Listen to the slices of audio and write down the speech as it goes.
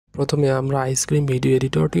প্রথমে আমরা ice cream video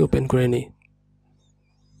এডিটরটি open করে নিই।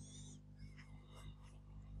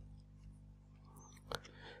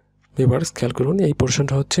 ভিউয়ার্স খেয়াল করুন, এই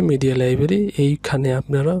পোর্শনটা হচ্ছে মিডিয়া লাইব্রেরি। এইখানে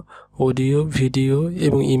আপনারা অডিও, ভিডিও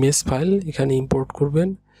এবং ইমেজ ফাইল এখানে ইম্পোর্ট করবেন।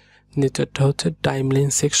 নিচেরটা হচ্ছে টাইমলাইন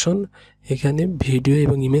সেকশন, এখানে ভিডিও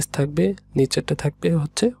এবং ইমেজ থাকবে, নিচেরটা থাকবে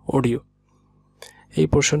হচ্ছে অডিও। এই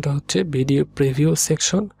পোর্শনটা হচ্ছে ভিডিও প্রিভিউ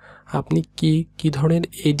সেকশন, আপনি কি ধরনের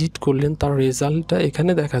এডিট করলেন তার রেজাল্টটা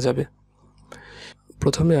এখানে দেখা যাবে।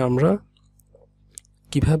 প্রথমে আমরা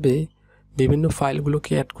কিভাবে বিভিন্ন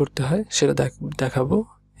ফাইলগুলোকে অ্যাড করতে হয় সেটা দেখাবো।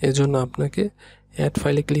 এজন্য আপনাকে অ্যাড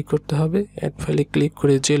ফাইলে ক্লিক করতে হবে। অ্যাড ফাইলে ক্লিক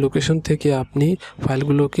করে যে লোকেশন থেকে আপনি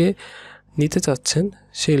ফাইলগুলোকে নিতে চাচ্ছেন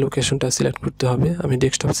সেই লোকেশনটা সিলেক্ট করতে হবে। আমি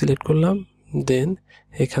ডেস্কটপ সিলেক্ট করলাম, দেন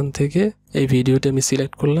এখান থেকে এই ভিডিওটা আমি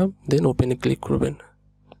সিলেক্ট করলাম, দেন ওপেনে ক্লিক করবেন।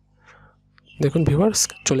 দেখুন ভিউয়ার্স,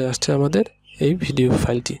 চলে আসছে আমাদের এই ভিডিও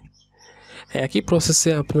ফাইলটি। একই প্রসেসে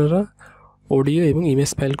আপনারা অডিও এবং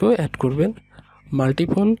ইমেজ ফাইলকেও অ্যাড করবেন।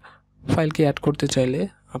 মাল্টিপল ফাইলকে অ্যাড করতে চাইলে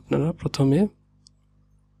আপনারা প্রথমে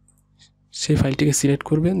সেই ফাইলটিকে সিলেক্ট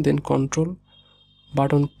করবেন, দেন কন্ট্রোল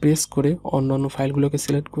বাটন প্রেস করে অন্যান্য ফাইলগুলোকে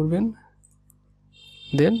সিলেক্ট করবেন,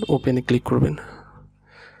 দেন ওপেনে ক্লিক করবেন।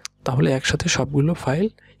 তাহলে একসাথে সবগুলো ফাইল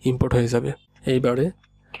ইম্পোর্ট হয়ে যাবে। এইবারে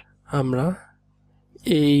আমরা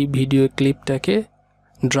এই ভিডিও ক্লিপটাকে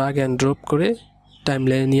ড্র্যাগ অ্যান্ড ড্রপ করে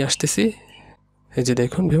টাইমলাইনে নিয়ে আসতেছি। এই যে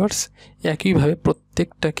দেখুন ভিউয়ার্স, একইভাবে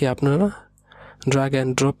প্রত্যেকটাকে আপনারা ড্র্যাগ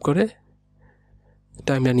অ্যান্ড ড্রপ করে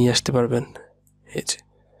টাইমলাইনে নিয়ে আসতে পারবেন। এই যে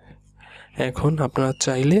এখন আপনারা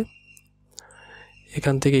চাইলে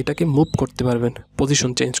এখান থেকে এটাকে মুভ করতে পারবেন,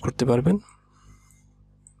 পজিশন চেঞ্জ করতে পারবেন।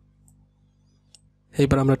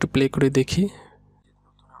 এইবার আমরা একটু প্লে করে দেখি।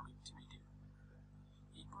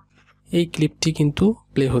 এই ক্লিপটি কিন্তু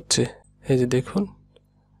প্লে হচ্ছে, এই যে দেখুন।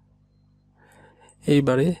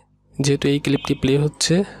 এইবারে যেহেতু এই ক্লিপটি প্লে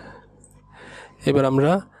হচ্ছে, এবার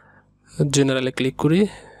আমরা জেনারেলে ক্লিক করি।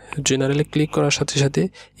 জেনারেলে ক্লিক করার সাথে সাথে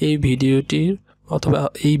এই ভিডিওটির অথবা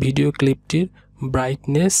এই ভিডিও ক্লিপটির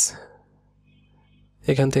ব্রাইটনেস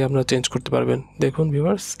এখান থেকে আপনারা চেঞ্জ করতে পারবেন। দেখুন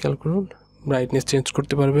ভিউয়ার্স খেয়াল করুন, ব্রাইটনেস চেঞ্জ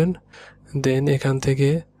করতে পারবেন। দেন এখান থেকে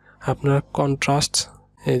আপনারা কন্ট্রাস্ট,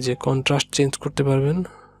 এই যে কন্ট্রাস্ট চেঞ্জ করতে পারবেন।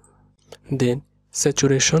 দেন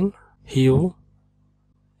স্যাচুরেশন, হিউ।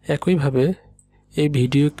 একইভাবে এই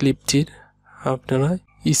ভিডিও ক্লিপটির আপনারা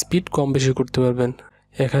স্পিড কম বেশি করতে পারবেন।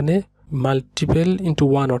 এখানে মাল্টিপল ইন্টু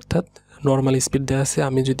 1 অর্থাৎ নর্মাল স্পিড দেওয়া আছে।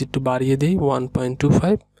 আমি যদি একটু বাড়িয়ে দিই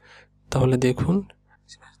 1.25, তাহলে দেখুন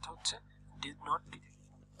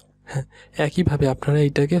হ্যাঁ, একইভাবে আপনারা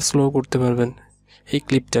এইটাকে স্লো করতে পারবেন এই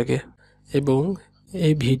ক্লিপটাকে, এবং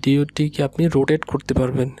এই ভিডিওটিকে আপনি রোটেট করতে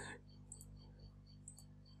পারবেন।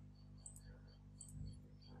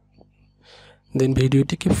 দেন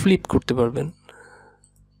ভিডিওটিকে ফ্লিপ করতে পারবেন।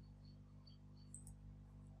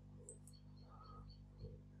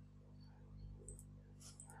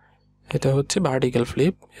 এটা হচ্ছে ভার্টিক্যাল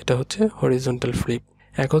ফ্লিপ, এটা হচ্ছে হরিজন্টাল ফ্লিপ।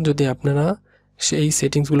 এখন যদি আপনারা সেই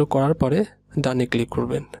সেটিংসগুলো করার পরে ডানে ক্লিক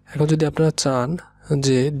করবেন। এখন যদি আপনারা চান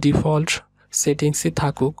যে ডিফল্ট সেটিংসই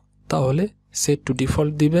থাকুক, তাহলে সেট টু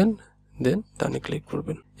ডিফল্ট দিবেন, দেন ডানে ক্লিক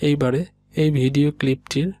করবেন। এইবারে এই ভিডিও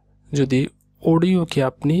ক্লিপটির যদি অডিওকে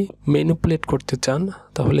আপনি ম্যানিপুলেট করতে চান,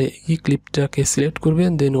 তাহলে এই ক্লিপটাকে সিলেক্ট করবেন,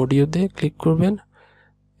 দেন অডিওতে ক্লিক করবেন।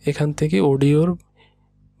 এখান থেকে অডিওর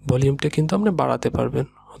ভলিউমটা কিন্তু আপনি বাড়াতে পারবেন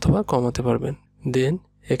অথবা কমাতে পারবেন। দেন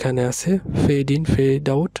এখানে আছে ফেড ইন ফেড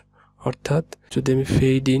আউট, অর্থাৎ যদি আমি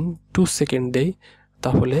ফেড ইন 2 সেকেন্ড দেই,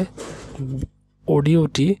 তাহলে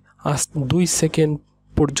অডিওটি 2 সেকেন্ড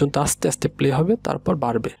পর্যন্ত আস্তে আস্তে প্লে হবে, তারপর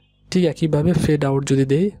বাড়বে। ঠিক একইভাবে ফেড আউট যদি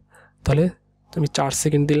দেই, তাহলে আমি 4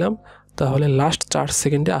 সেকেন্ড দিলাম, তাহলে লাস্ট 4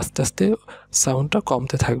 সেকেন্ডে আস্তে আস্তে সাউন্ডটা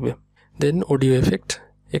কমতে থাকবে। দেন অডিও এফেক্ট,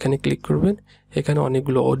 এখানে ক্লিক করবেন। এখানে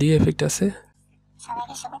অনেকগুলো অডিও এফেক্ট আছে।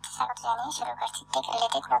 সবাইকে শুভেচ্ছা স্বাগত জানিয়ে শুরু করছি টেক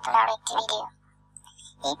রিলেটেড নতুন আরো একটি ভিডিও।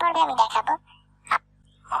 এই পর্বে আমি দেখাবো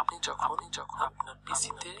আপনি যখন আপনার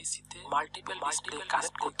পিসিতে মাল্টিপল ডিসপ্লে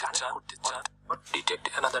কানেক্ট করতে চান বা ডিটেক্ট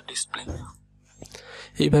অ্যানাদার ডিসপ্লে,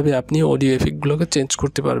 এইভাবে আপনি অডিও এফেক্টগুলোকে চেঞ্জ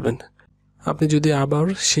করতে পারবেন। আপনি যদি আবার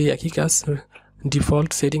সেই একই কাজ ডিফল্ট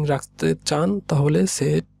সেটিং রাখতে চান, তাহলে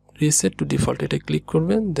সেট রিসেট টু ডিফল্ট এটা ক্লিক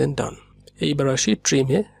করবেন, দেন ডান। এইবার আসি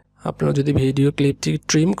ট্রিমে। আপনারা যদি ভিডিও ক্লিপটি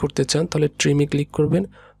ট্রিম করতে চান, তাহলে ট্রিমে ক্লিক করবেন।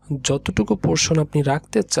 যতটুকু পোর্শন আপনি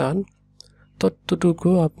রাখতে চান ততটুকু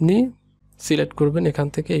আপনি সিলেক্ট করবেন এখান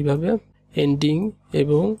থেকে। এইভাবে এন্ডিং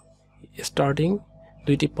এবং স্টার্টিং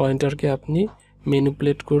দুইটি পয়েন্টারকে আপনি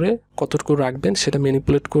ম্যানিপুলেট করে কতটুকু রাখবেন সেটা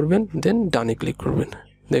ম্যানিপুলেট করবেন, দেন ডানে ক্লিক করবেন।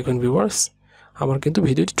 দেখুন ভিউয়ার্স, আমার কিন্তু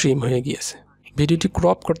ভিডিওটি ট্রিম হয়ে গিয়েছে। ভিডিওটি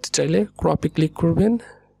ক্রপ করতে চাইলে ক্রপে ক্লিক করবেন।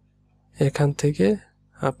 এখান থেকে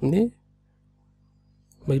আপনি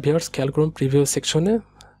ভিউয়ার্স খেয়াল করুন, প্রিভিউ সেকশনে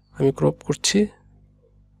আমি ক্রপ করছি।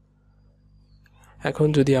 এখন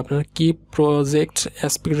যদি আপনার কি প্রজেক্ট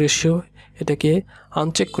অ্যাসপেক্ট রেশিও এটাকে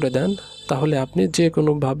আনচেক করে দেন, তাহলে আপনি যে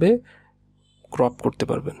কোনোভাবে ক্রপ করতে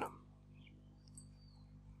পারবেন।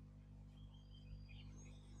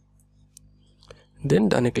 দেন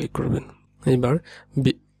ডানে ক্লিক করবেন। এবার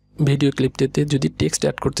ভিডিও ক্লিপটিতে যদি টেক্সট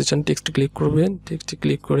অ্যাড করতে চান, টেক্সট ক্লিক করবেন। টেক্সটে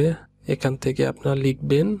ক্লিক করে এখান থেকে আপনারা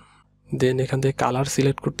লিখবেন। দেন এখান থেকে কালার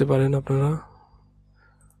সিলেক্ট করতে পারেন আপনারা।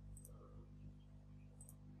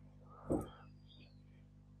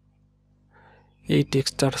 এই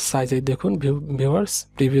টেক্সটটার সাইজে দেখুন ভিউয়ার্স,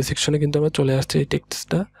 প্রিভিউ সেকশনে কিন্তু আমরা চলে আসছে এই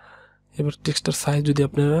টেক্সটটা। এবার টেক্সটটার সাইজ যদি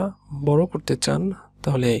আপনারা বড় করতে চান,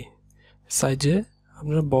 তাহলে এই সাইজে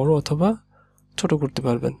আপনারা বড় অথবা ছোট করতে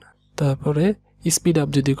পারবেন। তারপরে স্পিড আপ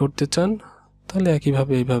যদি করতে চান, তাহলে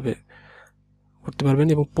একইভাবে এইভাবে করতে পারবেন।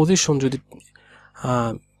 এবং পজিশন যদি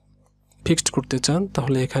ফিক্সড করতে চান,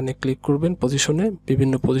 তাহলে এখানে ক্লিক করবেন। পজিশনে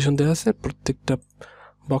বিভিন্ন পজিশন দেওয়া আছে, প্রত্যেকটা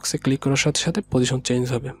বক্সে ক্লিক করার সাথে সাথে পজিশন চেঞ্জ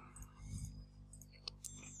হবে।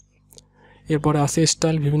 এরপরে আছে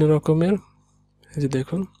স্টাইল বিভিন্ন রকমের, এই যে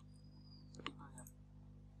দেখুন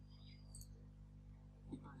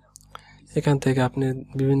এখান থেকে আপনি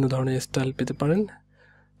বিভিন্ন ধরনের স্টাইল পেতে পারেন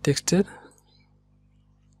টেক্সটের।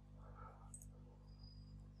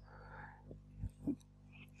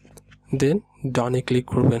 দেন ডানে ক্লিক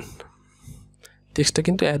করবেন। টেক্সটটা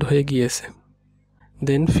কিন্তু অ্যাড হয়ে গিয়েছে।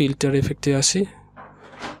 দেন ফিল্টার এফেক্টে আসি।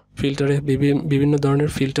 ফিল্টারে বিভিন্ন ধরনের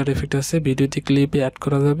ফিল্টার এফেক্ট আছে, ভিডিওতে ক্লিপে অ্যাড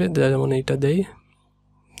করা যাবে। যেমন এইটা দেই,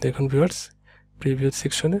 দেখুন ভিউয়ার্স প্রিভিউ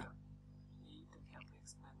সেকশনে।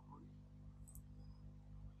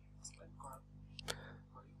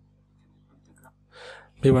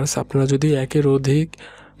 ভিউয়ার্স আপনারা যদি একের অধিক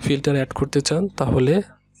ফিল্টার অ্যাড করতে চান, তাহলে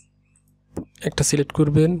একটা সিলেক্ট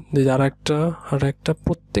করবেন, যে আর একটা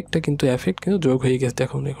প্রত্যেকটা কিন্তু এফেক্ট কিন্তু যোগ হয়ে গেছে।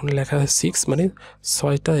 দেখুন এখানে লেখা আছে 6, মানে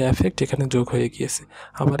 6টা এফেক্ট এখানে যোগ হয়ে গিয়েছে।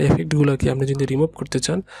 আবার এফেক্টগুলোকে আপনি যদি রিমুভ করতে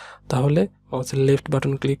চান, তাহলে মাউসের লেফট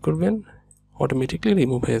বাটন ক্লিক করবেন, অটোমেটিকলি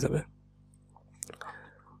রিমুভ হয়ে যাবে।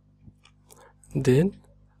 দেন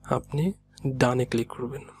আপনি ডানে ক্লিক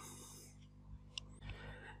করবেন।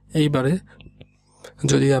 এইবারে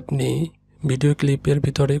যদি আপনি ভিডিও ক্লিপের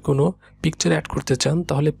ভিতরে কোনো পিকচার অ্যাড করতে চান,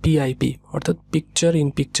 তাহলে পিআইপি অর্থাৎ পিকচার ইন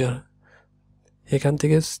পিকচার, এখান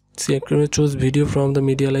থেকে সিলেক্ট করে choose video from the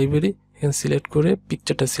media library, এখানে সিলেক্ট করে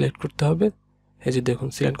পিকচারটা সিলেক্ট করতে হবে। এই যে দেখুন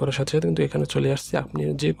সিলেক্ট করার সাথে সাথে কিন্তু এখানে চলে আসছে। আপনি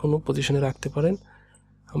যে কোনো পজিশনে রাখতে পারেন।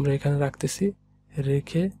 আমরা এখানে রাখতেছি,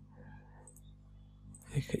 রেখে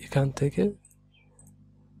এখান থেকে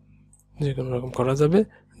যে কোনো রকম করা যাবে।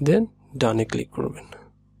 দেন ডানে ক্লিক করবেন,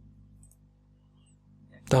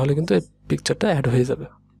 তাহলে কিন্তু এই পিকচারটা অ্যাড হয়ে যাবে।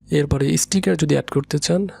 এরপরে স্টিকার যদি অ্যাড করতে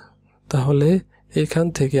চান, তাহলে এখান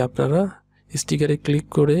থেকে আপনারা স্টিকারে ক্লিক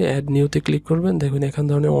করে অ্যাড নিউতে ক্লিক করবেন। দেখুন এখান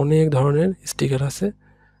ধরনের অনেক ধরনের স্টিকার আছে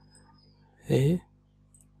এই,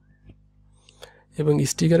 এবং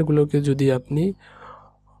স্টিকারগুলোকে যদি আপনি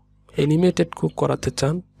অ্যানিমেটেড করাতে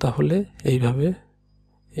চান, তাহলে এইভাবে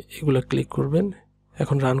এগুলো ক্লিক করবেন।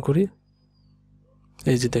 এখন রান করি,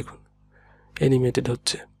 এই যে দেখুন অ্যানিমেটেড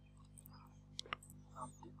হচ্ছে।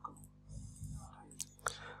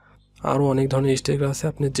 আরও অনেক ধরনের স্টিকার আছে,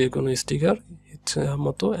 আপনি যে কোনো স্টিকার ইচ্ছা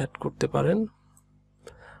মতো অ্যাড করতে পারেন।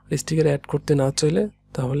 স্টিকার অ্যাড করতে না চাইলে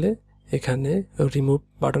তাহলে এখানে রিমুভ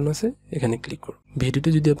বাটন আছে, এখানে ক্লিক করুন। ভিডিওটি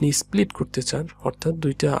যদি আপনি স্প্লিট করতে চান, অর্থাৎ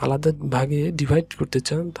দুইটা আলাদা ভাগে ডিভাইড করতে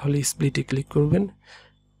চান, তাহলে স্প্লিটে ক্লিক করবেন।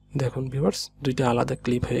 দেখুন ভিউয়ার্স দুইটা আলাদা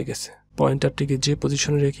ক্লিপ হয়ে গেছে। পয়েন্টারটিকে যে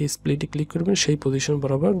পজিশনে রেখে স্প্লিটে ক্লিক করবেন, সেই পজিশন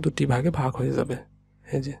বরাবর দুটি ভাগে ভাগ হয়ে যাবে।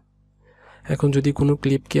 এই যে এখন যদি কোনো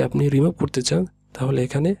ক্লিপকে আপনি রিমুভ করতে চান, তাহলে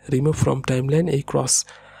এখানে রিমুভ ফ্রম টাইমলাইন এই ক্রস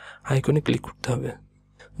আইকনে ক্লিক করতে হবে।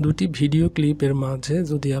 দুটি ভিডিও ক্লিপের মাঝে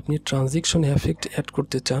যদি আপনি ট্রানজিশন এফেক্ট অ্যাড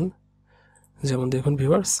করতে চান, যেমন দেখুন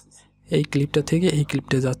ভিউয়ার্স এই ক্লিপটা থেকে এই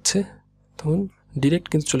ক্লিপটা যাচ্ছে, তখন ডিরেক্ট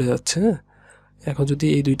কিন্তু চলে যাচ্ছে। হ্যাঁ, এখন যদি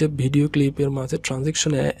এই দুইটা ভিডিও ক্লিপের মাঝে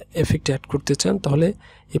ট্রানজিশন এফেক্ট অ্যাড করতে চান, তাহলে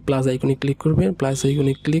এই প্লাস আইকনে ক্লিক করবেন। প্লাস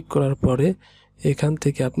আইকনে ক্লিক করার পরে এখান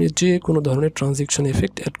থেকে আপনি যে কোনো ধরনের ট্রানজিশন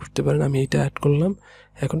এফেক্ট অ্যাড করতে পারেন। আমি এইটা অ্যাড করলাম,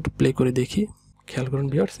 এখন একটু প্লে করে দেখি। খেয়াল করুন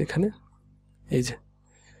ভিউয়ার্স, এখানে এই যে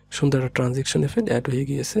সুন্দর একটা ট্রানজিশন এফেক্ট অ্যাড হয়ে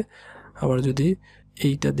গিয়েছে। আবার যদি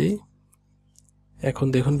এইটা দিই, এখন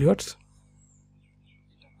দেখুন ভিউয়ার্স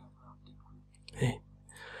এই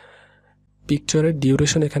পিকচারের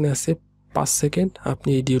ডিউরেশন এখানে আছে 5 সেকেন্ড। আপনি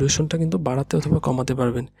এই ডিউরেশনটা কিন্তু বাড়াতে অথবা কমাতে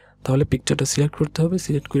পারবেন। তাহলে পিকচারটা সিলেক্ট করতে হবে,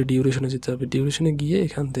 সিলেক্ট করে ডিউরেশনে যেতে হবে। ডিউরেশনে গিয়ে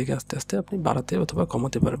এখান থেকে আস্তে আস্তে আপনি বাড়াতে অথবা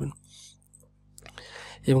কমাতে পারবেন।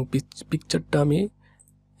 এবং পিকচারটা আমি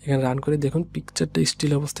এখানে রান করে দেখুন, পিকচারটা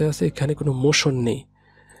স্টিল অবস্থায় আছে, এখানে কোনো মোশন নেই।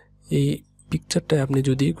 এই পিকচারটায় আপনি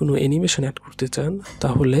যদি কোনো অ্যানিমেশন অ্যাড করতে চান,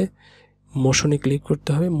 তাহলে মোশনে ক্লিক করতে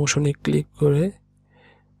হবে। মোশনে ক্লিক করে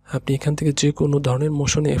আপনি এখান থেকে যে কোনো ধরনের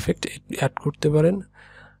মোশন এফেক্ট অ্যাড করতে পারেন।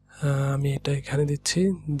 আমি এটা এখানে দিচ্ছি,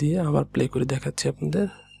 দিয়ে আবার প্লে করে দেখাচ্ছি আপনাদের।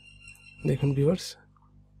 দেখুন ভিউয়ার্স,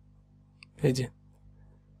 এই যে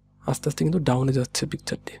আস্তে আস্তে কিন্তু ডাউনে যাচ্ছে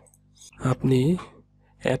পিকচারটি। আপনি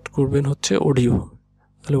অ্যাড করবেন হচ্ছে অডিও,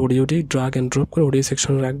 তাহলে অডিওটি ড্রাগ অ্যান্ড ড্রপ করে অডিও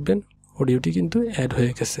সেকশনে রাখবেন, অডিওটি কিন্তু অ্যাড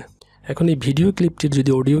হয়ে গেছে। এখন এই ভিডিও ক্লিপটির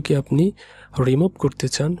যদি অডিওকে আপনি রিমুভ করতে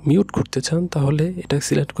চান, মিউট করতে চান, তাহলে এটা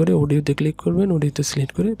সিলেক্ট করে অডিওতে ক্লিক করবেন, অডিওতে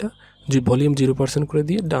সিলেক্ট করে এটা যে ভলিউম 0% করে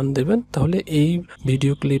দিয়ে ডান দেবেন, তাহলে এই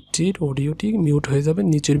ভিডিও ক্লিপটির অডিওটি মিউট হয়ে যাবে,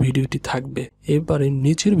 নিচের ভিডিওটি থাকবে। এবারে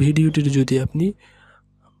নিচের ভিডিওটির যদি আপনি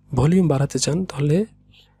ভলিউম বাড়াতে চান, তাহলে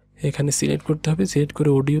এখানে সিলেক্ট করতে হবে, সিলেক্ট করে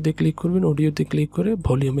অডিওতে ক্লিক করবেন, অডিওতে ক্লিক করে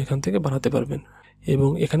ভলিউম এখান থেকে বাড়াতে পারবেন। এবং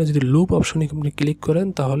এখানে যদি লুপ অপশনে আপনি ক্লিক করেন,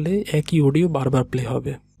 তাহলে একই অডিও বারবার প্লে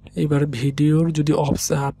হবে। এবার ভিডিওর যদি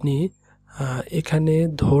আপনি এখানে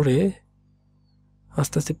ধরে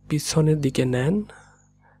আস্তে আস্তে পিছনের দিকে নেন,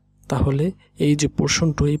 তাহলে এই যে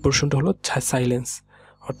এই পোর্শনটা হলো সাইলেন্স,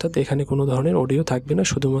 অর্থাৎ এখানে কোনো ধরনের অডিও থাকবে না,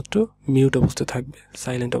 শুধুমাত্র মিউট অবস্থায় থাকবে,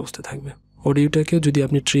 সাইলেন্ট অবস্থায় থাকবে। অডিওটাকেও যদি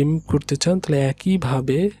আপনি ট্রিম করতে চান, তাহলে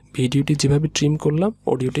একইভাবে ভিডিওটি যেভাবে ট্রিম করলাম,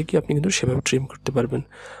 অডিওটাকে আপনি কিন্তু সেভাবে ট্রিম করতে পারবেন।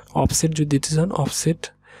 অফসেট যদি দিতে চান, অফসেট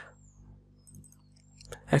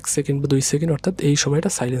 1 সেকেন্ড বা 2 সেকেন্ড, অর্থাৎ এই সময়টা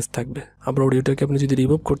সাইলেন্স থাকবে। আবার অডিওটাকে আপনি যদি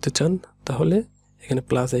রিমুভ করতে চান, তাহলে এখানে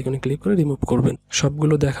প্লাস আইকনে ক্লিক করে রিমুভ করবেন।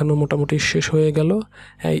 সবগুলো দেখানো মোটামুটি শেষ হয়ে গেল।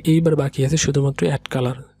 এইবার বাকি আছে শুধুমাত্র অ্যাড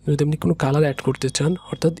কালার। যদি আপনি কোনো কালার অ্যাড করতে চান,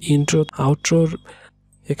 অর্থাৎ ইন্ট্রো আউট্রোর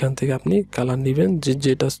এখান থেকে আপনি কালার নেবেন,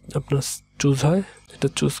 যেটা আপনার চুজ হয়, সেটা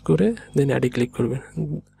চুজ করে দেন অ্যাডে ক্লিক করবেন।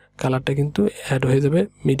 কালারটা কিন্তু অ্যাড হয়ে যাবে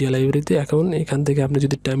মিডিয়া লাইব্রেরিতে। এখন এখান থেকে আপনি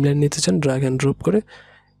যদি টাইমলাইন নিতে চান, ড্র্যাগ অ্যান্ড ড্রপ করে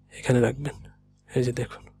এখানে রাখবেন। এই যে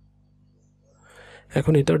দেখুন,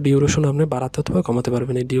 এখন এটার ডিউরেশন আপনি বাড়াতে অথবা কমাতে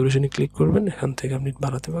পারবেন। এই ডিউরেশনে ক্লিক করবেন, এখান থেকে আপনি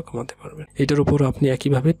বাড়াতে বা কমাতে পারবেন। এটার উপর আপনি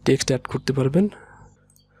একইভাবে টেক্সট অ্যাড করতে পারবেন।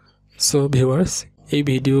 সো ভিউয়ার্স, এই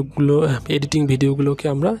ভিডিওগুলো এডিটিং ভিডিওগুলোকে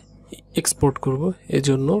আমরা এক্সপোর্ট করব,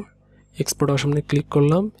 এজন্য এক্সপোর্ট অপশনে ক্লিক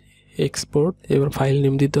করলাম, এক্সপোর্ট। এবার ফাইল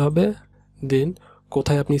নেম দিতে হবে, দেন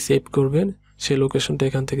কোথায় আপনি সেভ করবেন সেই লোকেশনটা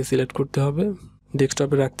এখান থেকে সিলেক্ট করতে হবে।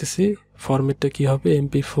 ডেস্কটপে রাখতেছি, ফরম্যাটটা কী হবে,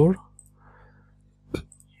 MP4।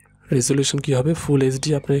 রেজলিউশন কী হবে, ফুল HD।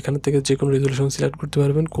 আপনি এখান থেকে যে কোনো রেজলিউশন সিলেক্ট করতে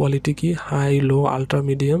পারবেন। কোয়ালিটি কি, হাই, লো, আলট্রা,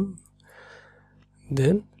 মিডিয়াম।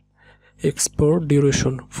 দেন এক্সপোর্ট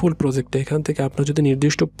ডিউরেশন ফুল প্রজেক্টে, এখান থেকে আপনার যদি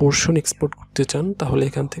নির্দিষ্ট পোর্শন এক্সপোর্ট করতে চান, তাহলে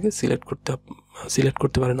এখান থেকে সিলেক্ট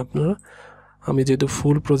করতে পারেন আপনারা। আমি যেহেতু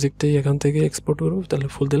ফুল প্রজেক্টেই এখান থেকে এক্সপোর্ট করব, তাহলে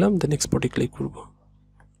ফুল দিলাম, দেন এক্সপোর্টে ক্লিক করব।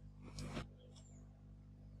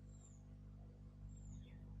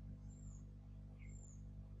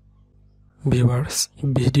 ভিউয়ার্স,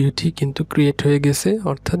 ভিডিওটি কিন্তু ক্রিয়েট হয়ে গেছে,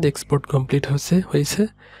 অর্থাৎ এক্সপোর্ট কমপ্লিট হয়েছে।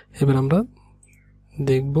 এবার আমরা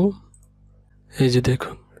দেখব, এই যে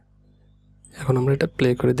দেখুন, এখন আমরা এটা প্লে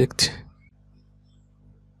করে দেখছি।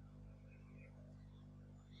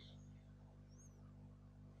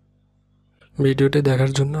 ভিডিওটি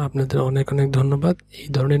দেখার জন্য আপনাদের অনেক অনেক ধন্যবাদ। এই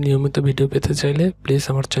ধরনের নিয়মিত ভিডিও পেতে চাইলে প্লিজ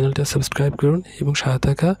আমার চ্যানেলটা সাবস্ক্রাইব করুন এবং সাথে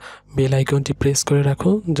থাকা বেল আইকনটি প্রেস করে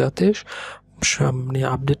রাখুন, যাতে সামনে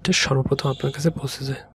আপডেটটা সর্বপ্রথম আপনার কাছে পৌঁছে যায়।